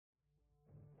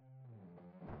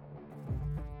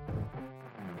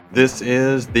This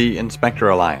is the Inspector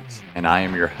Alliance, and I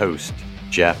am your host,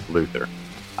 Jeff Luther.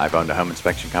 I've owned a home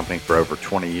inspection company for over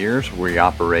 20 years. We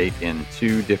operate in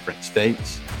 2 different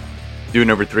states, doing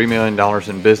over $3 million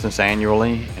in business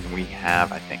annually, and we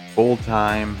have, I think,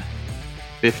 full-time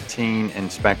 15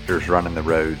 inspectors running the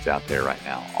roads out there right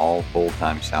now, all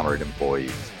full-time salaried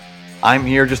employees. I'm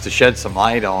here just to shed some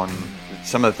light on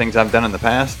some of the things I've done in the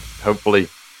past, hopefully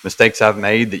mistakes I've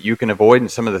made that you can avoid, and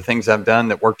some of the things I've done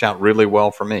that worked out really well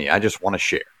for me. I just want to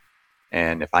share.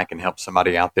 And if I can help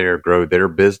somebody out there grow their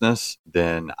business,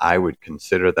 then I would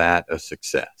consider that a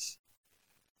success.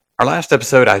 Our last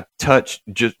episode, I touched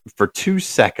just for 2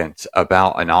 seconds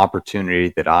about an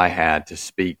opportunity that I had to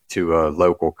speak to a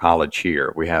local college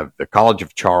here. We have the College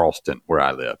of Charleston where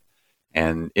I live.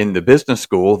 And in the business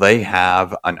school, they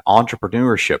have an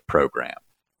entrepreneurship program.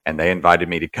 And they invited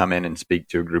me to come in and speak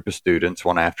to a group of students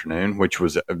one afternoon, which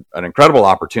was an incredible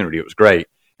opportunity. It was great.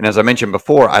 And as I mentioned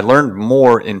before, I learned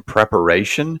more in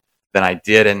preparation than I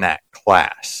did in that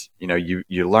class. You know,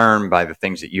 you learn by the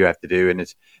things that you have to do. And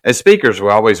as speakers, we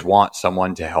always want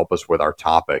someone to help us with our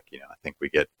topic. You know, I think we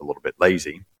get a little bit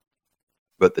lazy.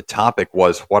 But the topic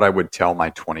was what I would tell my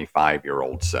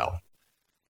 25-year-old self.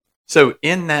 So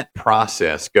in that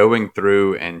process, going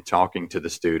through and talking to the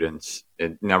students,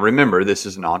 now remember, this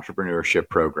is an entrepreneurship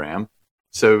program.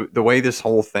 So the way this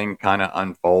whole thing kind of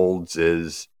unfolds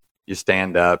is you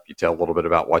stand up, you tell a little bit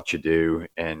about what you do.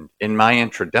 And in my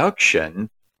introduction,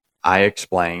 I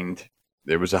explained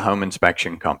there was a home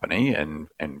inspection company and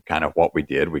kind of what we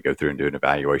did. We go through and do an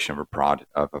evaluation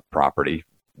of a property,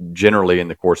 generally in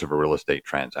the course of a real estate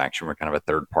transaction. We're kind of a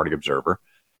third-party observer.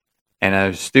 And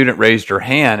a student raised her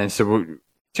hand and said, well,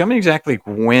 tell me exactly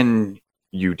when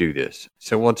you do this.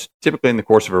 So, well, it's typically in the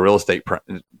course of a real estate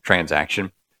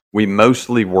transaction. We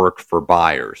mostly work for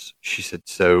buyers. She said,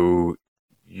 so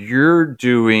you're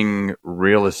doing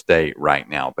real estate right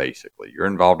now, basically. You're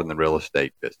involved in the real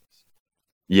estate business.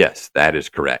 Yes, that is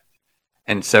correct.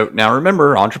 And so now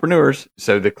remember, entrepreneurs.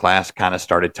 So the class kind of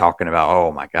started talking about,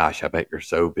 oh my gosh, I bet you're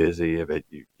so busy. I bet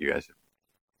you guys have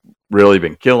really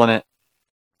been killing it.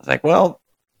 I was like, well,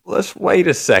 let's wait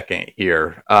a second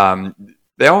here.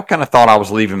 They all kind of thought I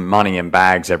was leaving money in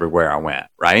bags everywhere I went,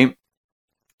 right?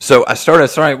 So I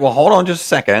started, all right, well, hold on just a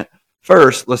second.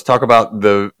 First, let's talk about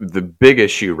the big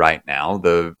issue right now.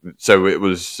 So it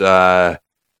was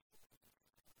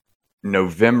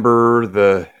November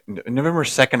 2nd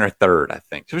or 3rd, I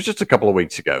think. So it was just a couple of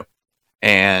weeks ago.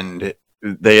 And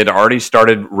they had already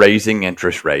started raising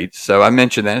interest rates. So I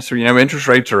mentioned that. So, interest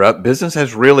rates are up. Business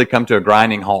has really come to a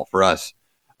grinding halt for us.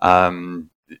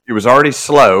 It was already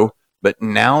slow, but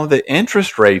now the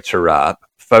interest rates are up.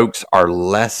 Folks are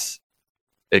less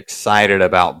excited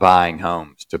about buying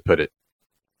homes, to put it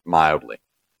mildly.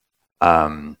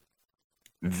 Then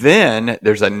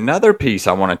there's another piece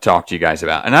I want to talk to you guys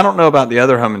about. And I don't know about the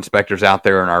other home inspectors out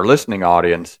there in our listening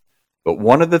audience, but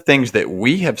one of the things that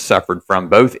we have suffered from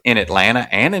both in Atlanta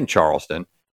and in Charleston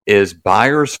is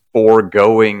buyers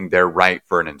foregoing their right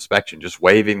for an inspection, just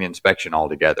waiving the inspection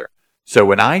altogether. So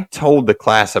when I told the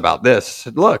class about this, I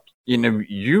said, look,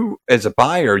 you as a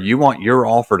buyer, you want your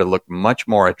offer to look much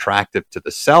more attractive to the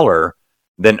seller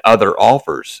than other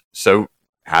offers. So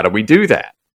how do we do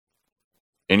that?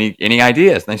 Any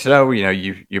ideas? And they said, oh,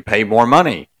 you pay more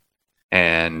money.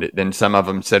 And then some of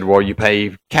them said, well, you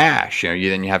pay cash,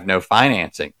 then you have no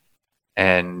financing.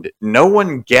 And no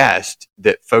one guessed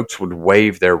that folks would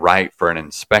waive their right for an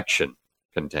inspection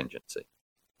contingency.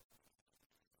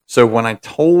 So when I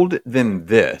told them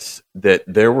that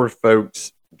there were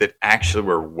folks that actually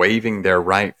were waiving their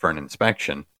right for an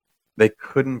inspection, they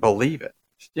couldn't believe it.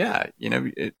 Yeah,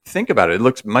 think about it. It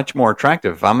looks much more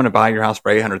attractive. If I'm going to buy your house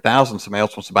for $800,000, somebody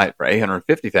else wants to buy it for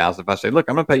 $850,000. If I say, look,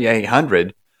 I'm going to pay you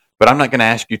 $800,000, but I'm not going to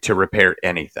ask you to repair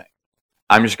anything.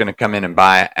 I'm just going to come in and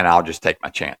buy it, and I'll just take my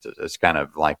chances. It's kind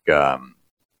of like a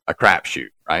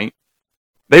crapshoot, right?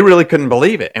 They really couldn't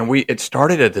believe it, and it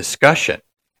started a discussion.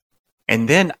 And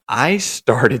then I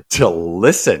started to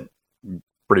listen.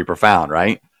 Pretty profound,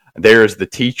 right? There's the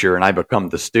teacher, and I become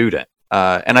the student.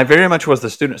 And I very much was the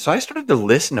student. So I started to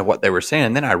listen to what they were saying,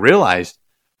 and then I realized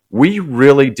we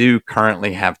really do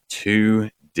currently have 2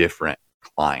 different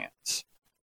clients.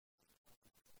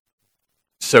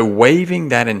 So waiving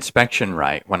that inspection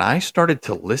right, when I started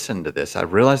to listen to this, I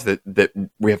realized that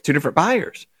we have 2 different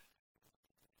buyers.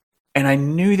 And I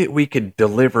knew that we could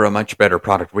deliver a much better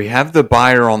product. We have the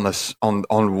buyer on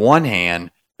one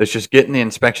hand that's just getting the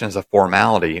inspection as a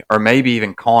formality, or maybe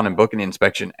even calling and booking the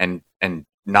inspection and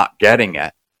not getting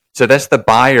it. So that's the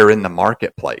buyer in the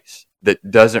marketplace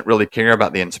that doesn't really care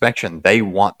about the inspection. They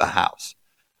want the house.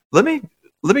 Let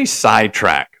me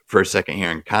sidetrack for a second here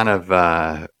and kind of,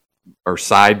 or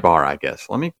sidebar, I guess.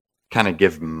 Let me kind of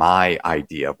give my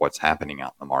idea of what's happening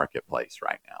out in the marketplace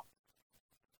right now.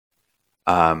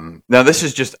 Now, this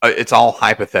is just, it's all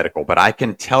hypothetical, but I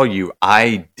can tell you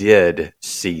I did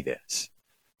see this.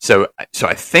 So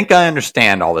I think I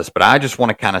understand all this, but I just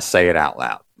want to kind of say it out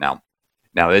loud. Now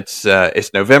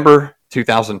it's November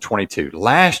 2022.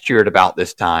 Last year at about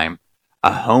this time,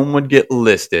 a home would get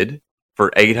listed for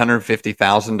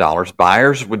 $850,000.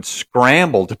 Buyers would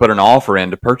scramble to put an offer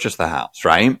in to purchase the house,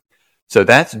 right? So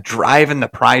that's driving the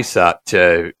price up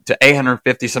to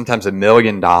 $850,000, sometimes $1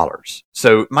 million.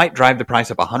 So it might drive the price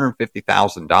up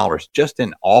 $150,000 just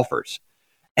in offers.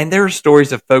 And there are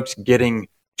stories of folks getting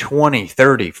 20,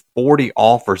 30, 40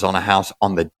 offers on a house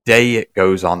on the day it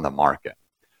goes on the market.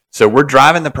 So we're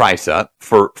driving the price up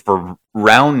for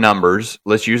round numbers.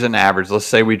 Let's use an average. Let's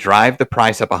say we drive the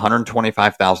price up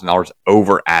 $125,000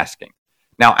 over asking.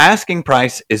 Now, asking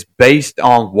price is based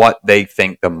on what they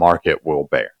think the market will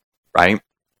bear, right?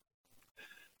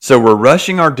 So we're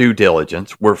rushing our due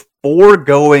diligence. We're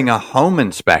foregoing a home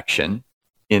inspection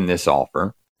in this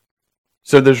offer.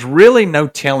 So there's really no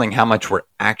telling how much we're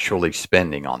actually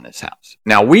spending on this house.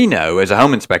 Now, we know as a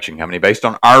home inspection company, based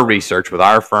on our research with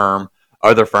our firm,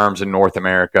 other firms in North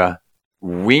America,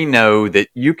 we know that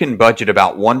you can budget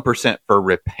about 1% for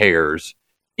repairs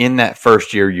in that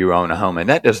first year you own a home. And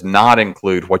that does not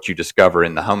include what you discover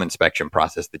in the home inspection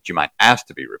process that you might ask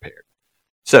to be repaired.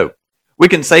 So we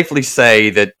can safely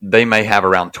say that they may have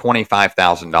around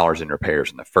 $25,000 in repairs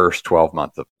in the first 12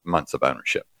 months of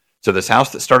ownership. So this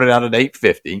house that started out at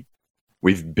 $850,000,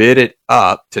 we've bid it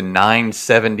up to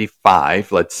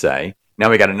 $975,000, let's say. Now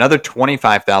we got another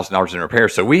 $25,000 in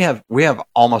repairs. So we have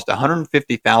almost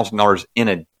 $150,000 in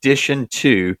addition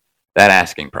to that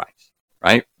asking price,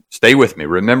 right? Stay with me.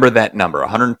 Remember that number,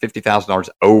 $150,000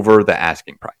 over the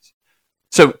asking price.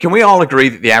 So can we all agree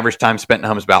that the average time spent in a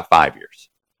home is about 5 years?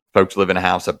 Folks live in a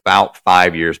house about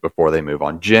 5 years before they move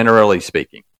on, generally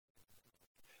speaking.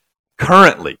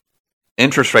 Currently,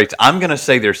 interest rates, I'm going to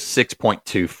say they're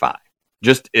 6.25.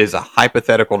 Just as a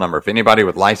hypothetical number. If anybody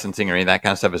with licensing or any of that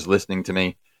kind of stuff is listening to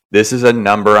me, this is a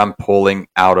number I'm pulling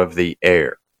out of the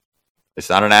air. It's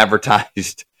not an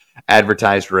advertised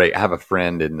rate. I have a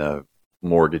friend in the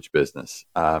mortgage business.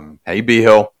 Hey,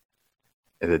 B-Hill,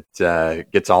 that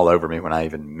gets all over me when I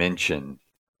even mention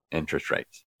interest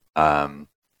rates.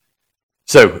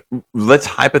 So let's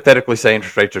hypothetically say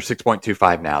interest rates are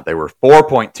 6.25 now. They were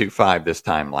 4.25 this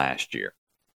time last year.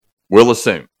 We'll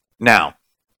assume. Now,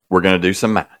 we're going to do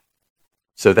some math.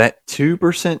 So that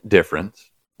 2%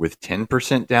 difference with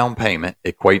 10% down payment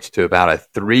equates to about a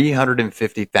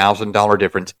 $350,000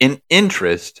 difference in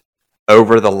interest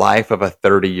over the life of a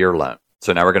 30-year loan.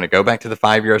 So now we're going to go back to the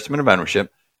 5-year estimate of ownership.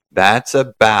 That's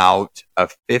about a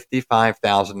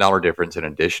 $55,000 difference in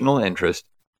additional interest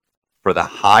for the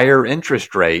higher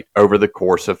interest rate over the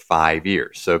course of 5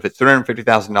 years. So if it's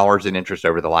 $350,000 in interest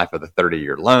over the life of the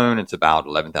 30-year loan, it's about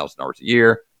 $11,000 a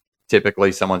year.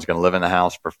 Typically, someone's going to live in the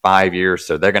house for 5 years,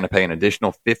 so they're going to pay an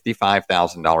additional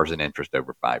 $55,000 in interest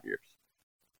over 5 years.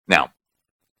 Now,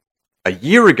 a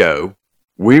year ago,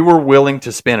 we were willing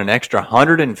to spend an extra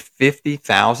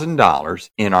 $150,000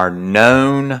 in our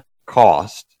known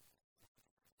cost,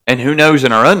 and who knows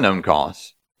in our unknown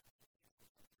costs.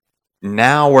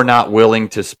 Now we're not willing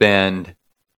to spend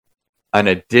an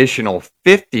additional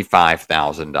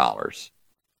 $55,000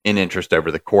 in interest over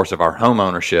the course of our home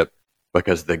ownership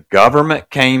because the government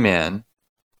came in,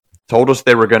 told us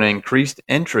they were going to increase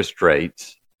interest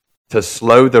rates to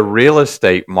slow the real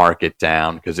estate market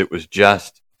down because it was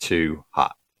just too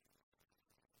hot.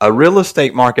 A real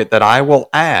estate market that I will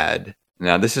add,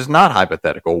 now this is not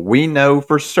hypothetical, we know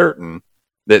for certain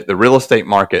that the real estate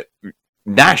market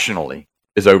nationally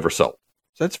is oversold.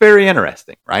 So that's very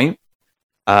interesting, right?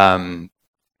 A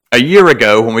year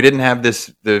ago, when we didn't have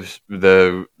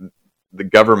the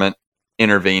government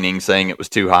intervening, saying it was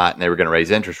too hot and they were going to raise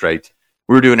interest rates,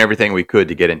 we were doing everything we could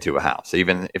to get into a house,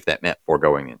 even if that meant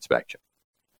foregoing the inspection.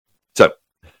 So,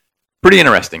 pretty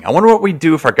interesting. I wonder what we'd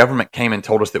do if our government came and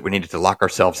told us that we needed to lock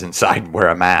ourselves inside and wear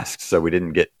a mask so we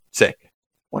didn't get sick.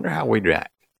 Wonder how we'd react.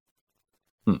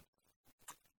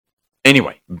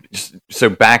 Anyway, so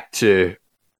back to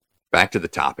the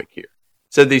topic here.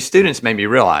 So these students made me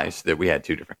realize that we had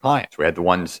two different clients. We had the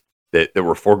ones that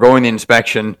were foregoing the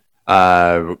inspection,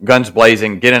 guns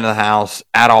blazing, get into the house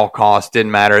at all costs,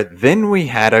 didn't matter. Then we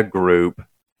had a group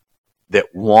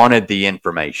that wanted the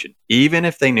information, even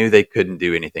if they knew they couldn't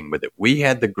do anything with it. We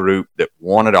had the group that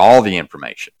wanted all the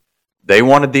information. They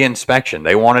wanted the inspection.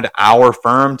 They wanted our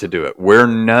firm to do it. We're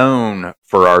known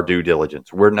for our due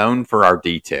diligence. We're known for our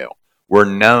detail. We're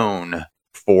known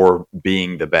for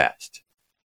being the best.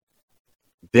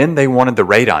 Then they wanted the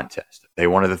radon test. They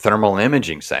wanted the thermal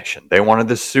imaging session. They wanted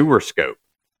the sewer scope.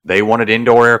 They wanted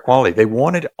indoor air quality. They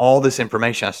wanted all this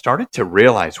information. I started to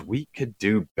realize we could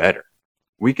do better.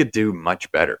 We could do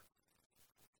much better.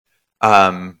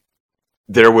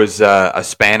 There was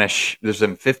this was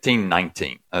in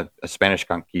 1519, a Spanish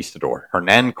conquistador,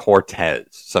 Hernan Cortez.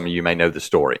 Some of you may know the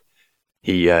story.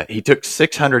 He took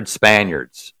 600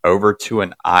 Spaniards over to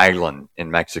an island in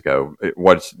Mexico.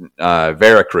 What's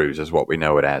Veracruz is what we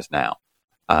know it as now.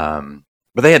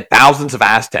 But they had thousands of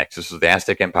Aztecs. This was the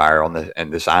Aztec Empire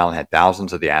and this island had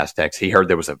thousands of the Aztecs. He heard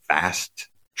there was a vast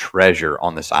treasure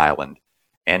on this island,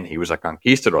 and he was a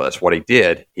conquistador. That's what he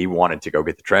did. He wanted to go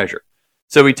get the treasure.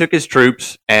 So he took his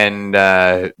troops and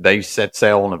they set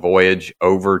sail on a voyage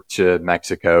over to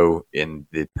Mexico, and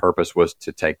the purpose was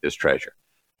to take this treasure.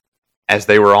 As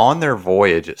they were on their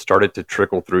voyage, it started to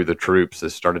trickle through the troops. It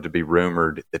started to be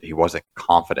rumored that he wasn't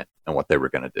confident in what they were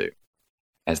going to do.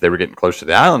 As they were getting close to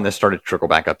the island, this started to trickle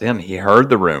back up to him. He heard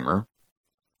the rumor,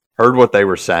 heard what they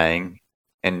were saying,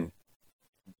 and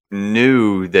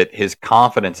knew that his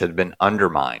confidence had been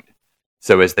undermined.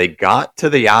 So as they got to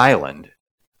the island,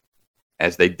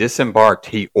 as they disembarked,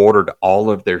 he ordered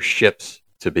all of their ships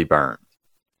to be burned.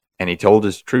 And he told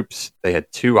his troops they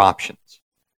had two options.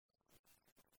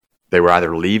 They were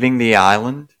either leaving the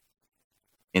island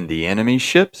in the enemy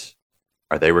ships,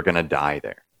 or they were going to die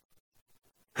there.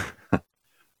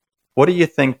 What do you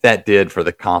think that did for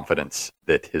the confidence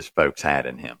that his folks had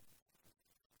in him?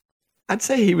 I'd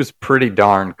say he was pretty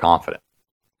darn confident.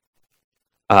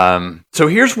 So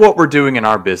here's what we're doing in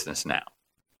our business now.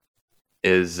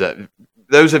 Is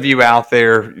those of you out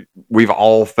there, we've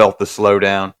all felt the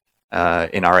slowdown.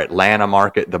 In our Atlanta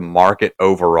market, the market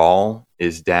overall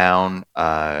is down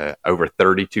over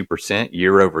 32%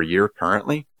 year over year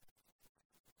currently.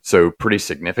 So pretty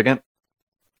significant.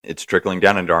 It's trickling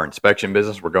down into our inspection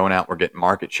business. We're going out, we're getting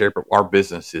market share, but our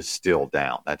business is still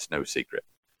down. That's no secret.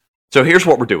 So here's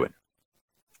what we're doing.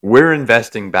 We're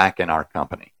investing back in our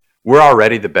company. We're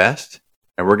already the best,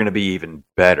 and we're going to be even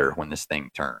better when this thing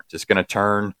turns. It's going to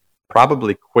turn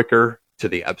probably quicker to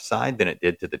the upside than it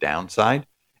did to the downside.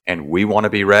 And we want to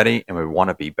be ready, and we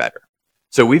want to be better.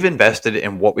 So we've invested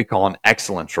in what we call an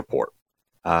excellence report.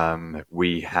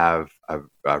 We have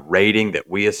a rating that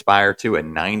we aspire to, a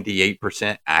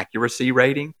 98% accuracy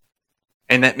rating.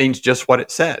 And that means just what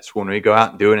it says. When we go out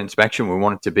and do an inspection, we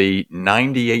want it to be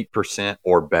 98%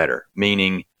 or better,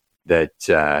 meaning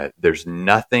that there's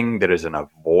nothing that is an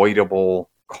avoidable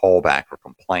callback or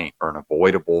complaint or an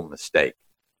avoidable mistake.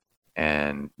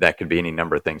 And that could be any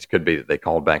number of things. Could be that they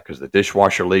called back because the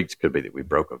dishwasher leaks. Could be that we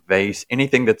broke a vase.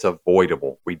 Anything that's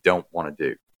avoidable, we don't want to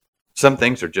do. Some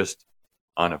things are just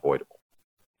unavoidable.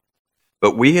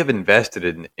 But we have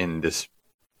invested in this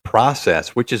process,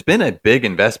 which has been a big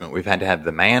investment. We've had to have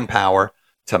the manpower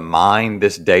to mine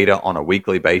this data on a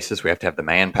weekly basis. We have to have the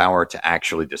manpower to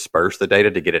actually disperse the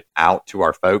data to get it out to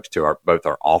our folks, to both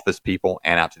our office people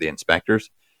and out to the inspectors.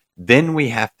 Then we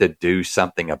have to do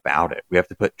something about it. We have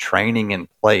to put training in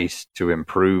place to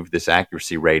improve this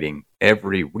accuracy rating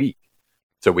every week.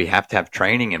 So we have to have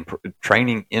training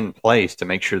in place to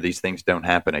make sure these things don't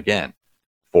happen again.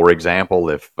 For example,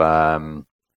 if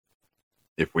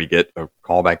we get a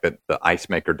callback that the ice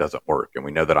maker doesn't work, and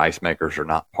we know that ice makers are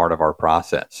not part of our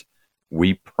process,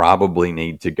 we probably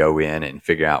need to go in and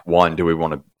figure out, one, do we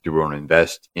want to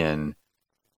invest in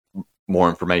more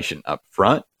information up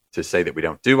front to say that we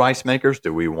don't do ice makers?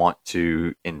 Do we want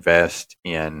to invest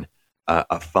in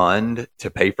a fund to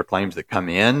pay for claims that come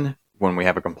in when we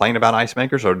have a complaint about ice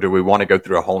makers? Or do we want to go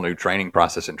through a whole new training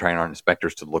process and train our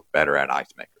inspectors to look better at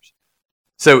ice makers?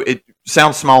 So it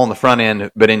sounds small on the front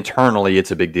end, but internally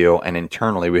it's a big deal. And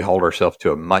internally we hold ourselves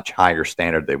to a much higher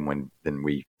standard than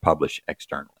we publish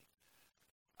externally.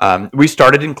 We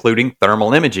started including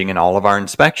thermal imaging in all of our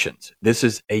inspections. This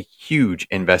is a huge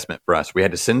investment for us. We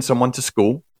had to send someone to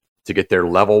school to get their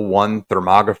level 1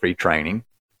 thermography training,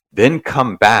 then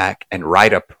come back and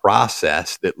write a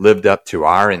process that lived up to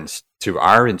our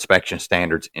inspection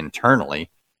standards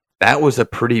internally. That was a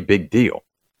pretty big deal.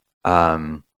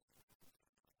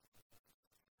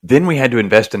 Then we had to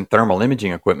invest in thermal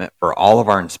imaging equipment for all of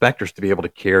our inspectors to be able to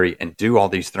carry and do all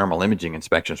these thermal imaging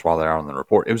inspections while they're on the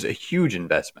report. It was a huge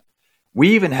investment. We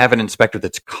even have an inspector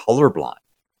that's colorblind.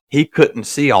 He couldn't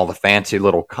see all the fancy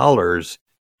little colors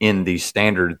in these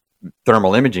standard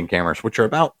thermal imaging cameras, which are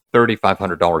about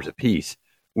 $3,500 a piece.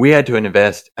 We had to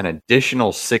invest an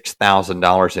additional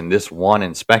 $6,000 in this one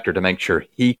inspector to make sure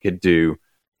he could do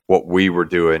what we were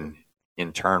doing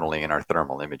internally in our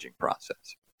thermal imaging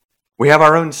process. We have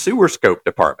our own sewer scope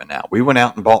department now. We went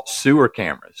out and bought sewer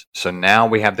cameras. So now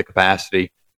we have the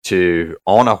capacity to,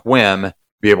 on a whim,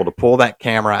 be able to pull that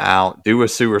camera out, do a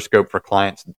sewer scope for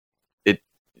clients. It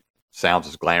sounds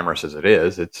as glamorous as it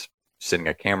is. It's sending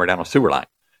a camera down a sewer line.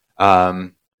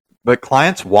 But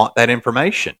clients want that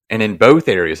information. And in both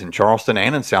areas, in Charleston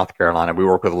and in South Carolina, we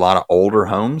work with a lot of older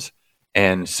homes,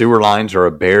 and sewer lines are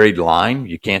a buried line.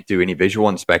 You can't do any visual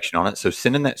inspection on it. So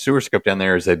sending that sewer scope down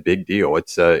there is a big deal.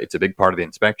 It's a big part of the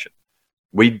inspection.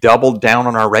 We doubled down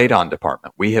on our radon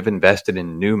department. We have invested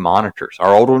in new monitors.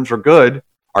 Our old ones are good.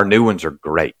 Our new ones are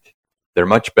great. They're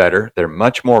much better. They're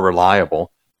much more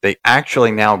reliable. They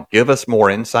actually now give us more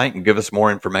insight and give us more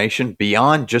information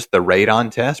beyond just the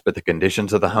radon test, but the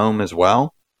conditions of the home as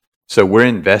well. So we're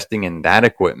investing in that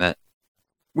equipment.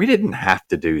 We didn't have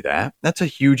to do that. That's a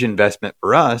huge investment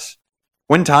for us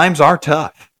when times are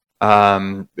tough.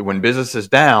 When business is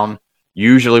down,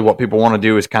 usually what people want to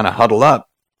do is kind of huddle up.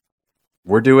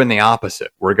 We're doing the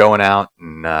opposite. We're going out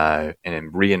and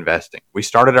reinvesting. We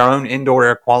started our own indoor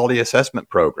air quality assessment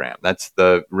program. That's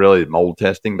really mold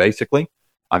testing, basically.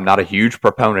 I'm not a huge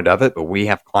proponent of it, but we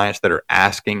have clients that are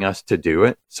asking us to do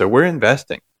it. So we're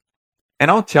investing. And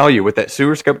I'll tell you, with that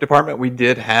sewer scope department, we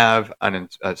did have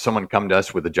someone come to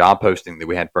us with a job posting that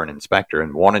we had for an inspector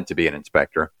and wanted to be an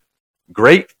inspector.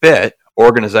 Great fit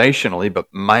organizationally, but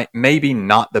maybe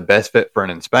not the best fit for an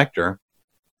inspector.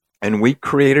 And we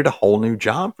created a whole new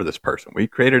job for this person. We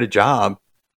created a job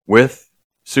with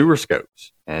sewer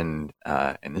scopes, and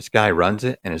this guy runs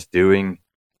it and is doing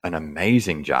an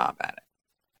amazing job at it.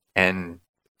 And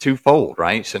twofold,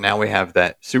 right? So now we have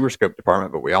that sewer scope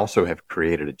department, but we also have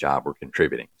created a job we're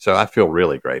contributing. So I feel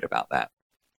really great about that.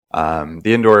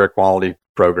 The indoor air quality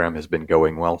program has been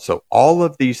going well. So all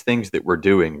of these things that we're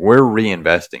doing, we're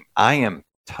reinvesting. I am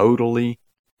totally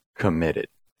committed.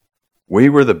 We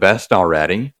were the best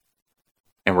already,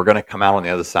 and we're going to come out on the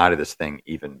other side of this thing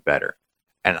even better.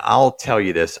 And I'll tell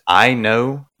you this, I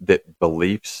know that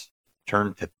beliefs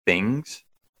turn to things.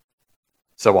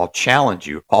 So I'll challenge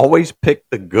you, always pick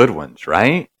the good ones,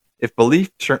 right? If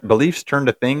beliefs turn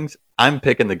to things, I'm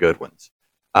picking the good ones.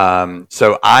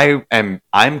 So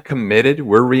I'm committed.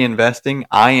 We're reinvesting.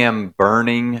 I am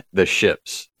burning the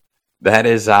ships. That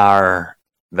is our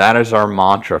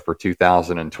mantra for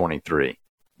 2023.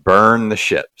 Burn the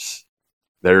ships.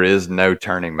 There is no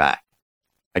turning back.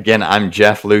 Again, I'm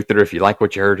Jeff Luther. If you like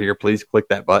what you heard here, please click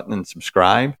that button and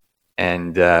subscribe.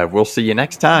 And we'll see you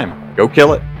next time. Go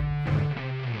kill it.